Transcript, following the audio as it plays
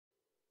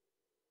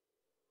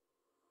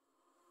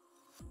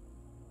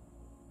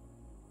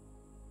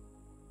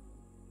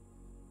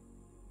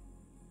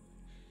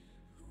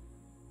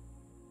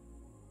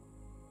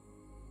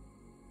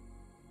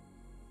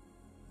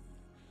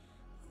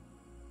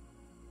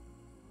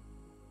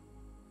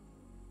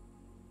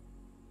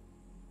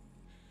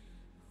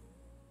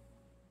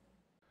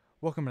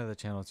Welcome to the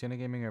channel. It's Yono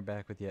Gaming are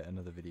back with yet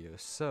another video.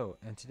 So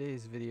in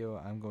today's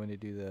video I'm going to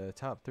do the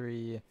top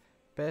 3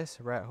 best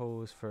rat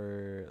holes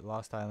for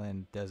Lost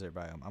Island desert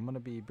biome. I'm going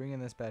to be bringing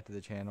this back to the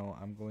channel.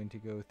 I'm going to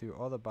go through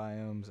all the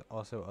biomes,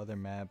 also other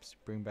maps,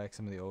 bring back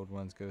some of the old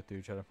ones, go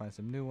through, try to find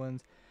some new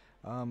ones.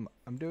 I'm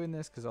doing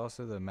this because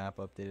also the map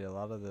updated. A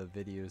lot of the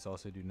videos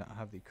also do not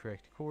have the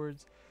correct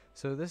coords.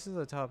 So this is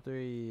the top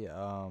 3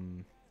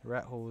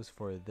 rat holes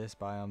for this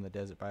biome, the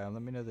desert biome.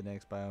 Let me know the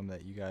next biome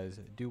that you guys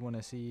do want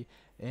to see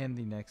and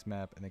the next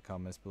map in the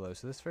comments below.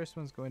 So this first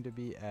one's going to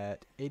be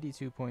at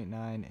 82.9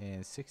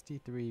 and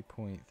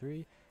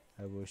 63.3.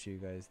 I will show you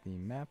guys the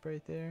map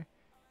right there.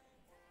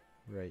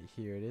 Right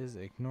here it is.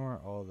 Ignore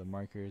all the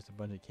markers, a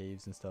bunch of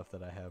caves and stuff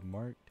that I have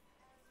marked.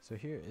 So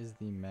here is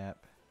the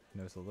map. I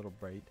know it's a little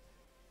bright.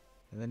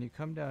 And then you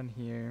come down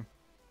here,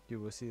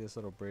 you will see this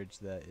little bridge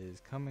that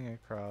is coming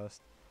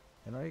across,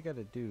 and all you got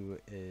to do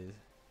is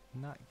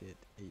not get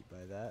ate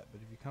by that.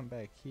 But if you come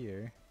back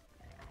here,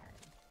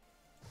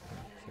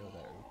 kill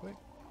that real quick.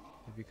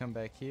 If you come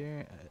back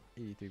here at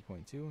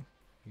 83.2, you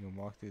can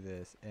walk through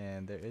this,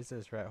 and there is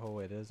this rat hole.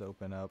 It does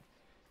open up.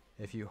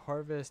 If you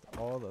harvest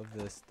all of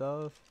this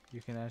stuff,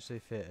 you can actually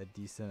fit a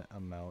decent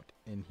amount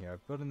in here.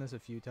 I've built in this a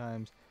few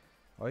times.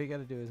 All you got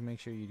to do is make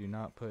sure you do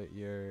not put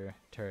your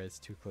turrets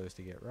too close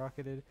to get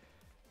rocketed.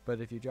 But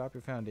if you drop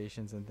your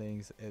foundations and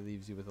things, it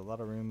leaves you with a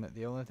lot of room.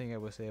 The only thing I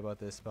will say about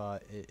this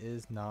spot, it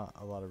is not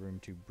a lot of room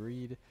to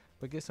breed.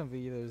 But get some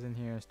vetoes in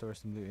here, store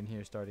some loot in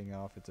here starting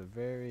off. It's a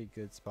very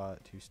good spot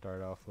to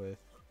start off with.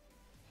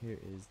 Here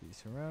is the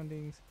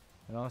surroundings.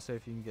 And also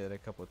if you can get a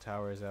couple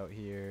towers out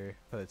here,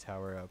 put a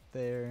tower up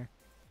there.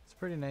 It's a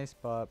pretty nice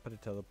spot. Put a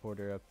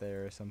teleporter up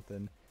there or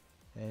something.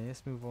 And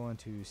let's move on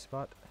to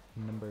spot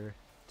number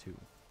 2.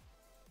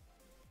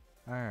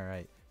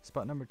 Alright.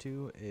 Spot number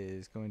 2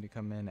 is going to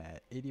come in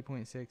at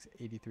 80.6,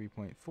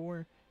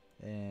 83.4,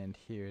 and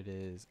here it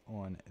is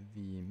on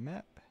the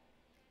map.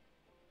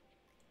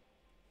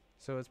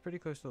 So it's pretty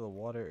close to the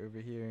water over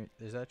here.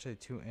 There's actually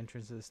 2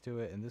 entrances to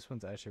it, and this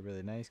one's actually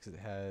really nice because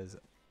it has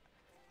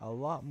a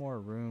lot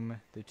more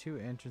room. The 2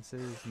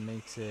 entrances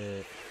makes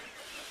it,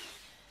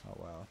 oh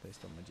wow, they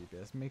stole my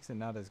GPS, makes it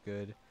not as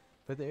good,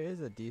 but there is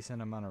a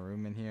decent amount of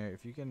room in here.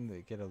 If you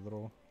can get a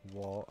little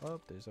wall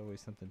up, there's always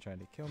something trying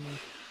to kill me.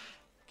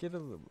 Get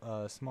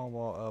a small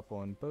wall up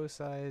on both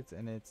sides,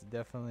 and it's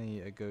definitely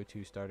a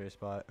go-to starter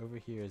spot. Over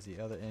here is the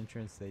other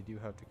entrance. They do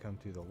have to come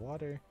through the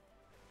water,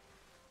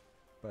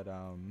 but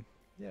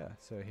yeah,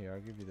 so here I'll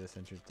give you this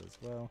entrance as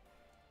well.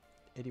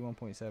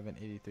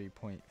 81.7,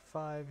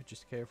 83.5.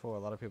 Just careful, a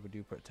lot of people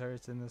do put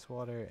turrets in this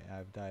water, and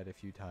I've died a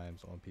few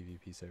times on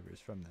PvP servers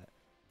from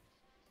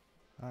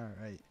that.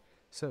 Alright,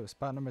 so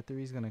spot number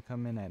 3 is going to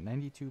come in at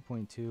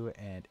 92.2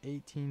 and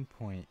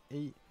 18.8.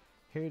 Here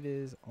it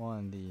is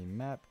on the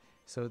map.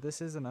 So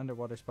this is an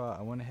underwater spot.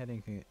 I went ahead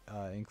and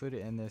include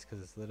it in this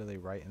because it's literally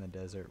right in the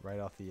desert, right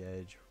off the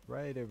edge,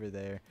 right over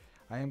there.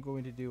 I am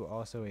going to do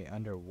also a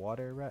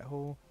underwater rat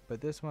hole,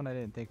 but this one I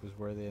didn't think was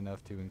worthy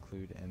enough to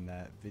include in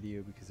that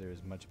video because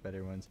there's much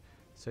better ones.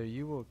 So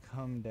you will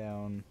come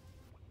down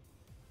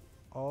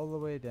all the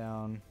way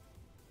down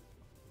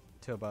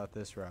to about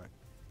this rock,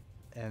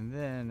 and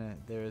then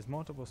there is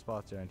multiple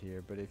spots around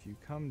here, but if you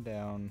come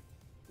down,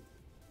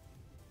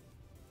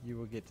 you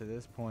will get to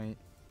this point.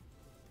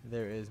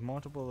 There is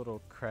multiple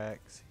little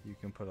cracks. You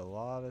can put a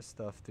lot of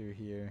stuff through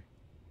here.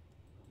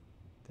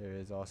 There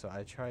is also,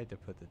 I tried to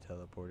put the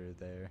teleporter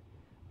there,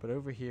 but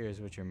over here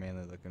is what you're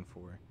mainly looking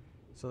for.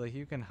 So like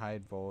you can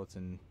hide vaults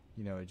and,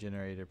 you know, a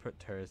generator, put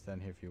turrets down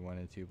here if you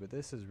wanted to, but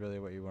this is really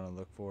what you want to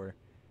look for.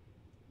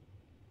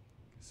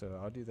 So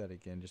I'll do that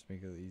again, just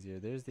make it easier.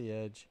 There's the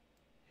edge.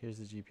 Here's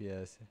the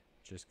GPS.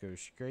 Just go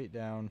straight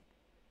down.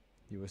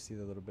 You will see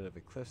the little bit of a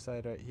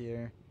cliffside right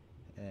here.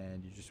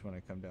 And you just want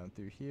to come down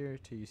through here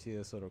till you see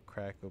this little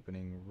crack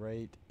opening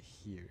right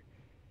here.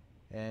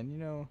 And you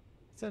know,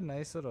 it's a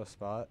nice little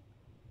spot.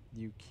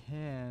 You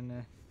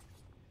can,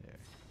 there,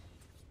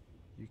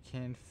 you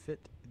can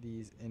fit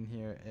these in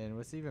here, and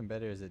what's even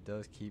better is it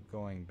does keep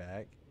going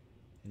back.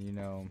 And you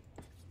know,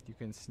 you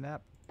can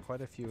snap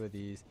quite a few of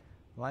these,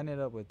 line it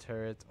up with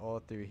turrets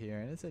all through here,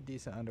 and it's a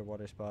decent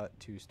underwater spot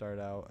to start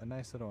out. A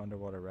nice little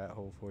underwater rat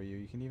hole for you.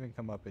 You can even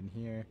come up in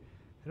here.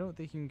 I don't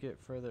think you can get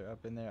further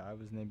up in there. I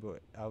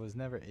was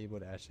never able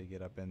to actually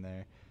get up in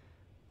there,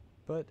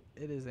 but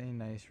it is a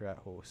nice rat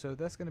hole. So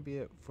that's going to be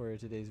it for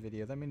today's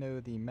video. Let me know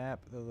the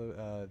map,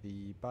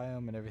 the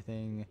biome and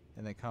everything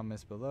in the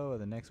comments below, or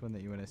the next one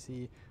that you want to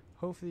see.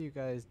 Hopefully you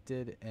guys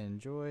did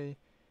enjoy,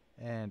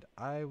 and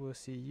I will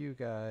see you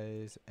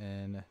guys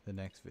in the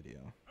next video.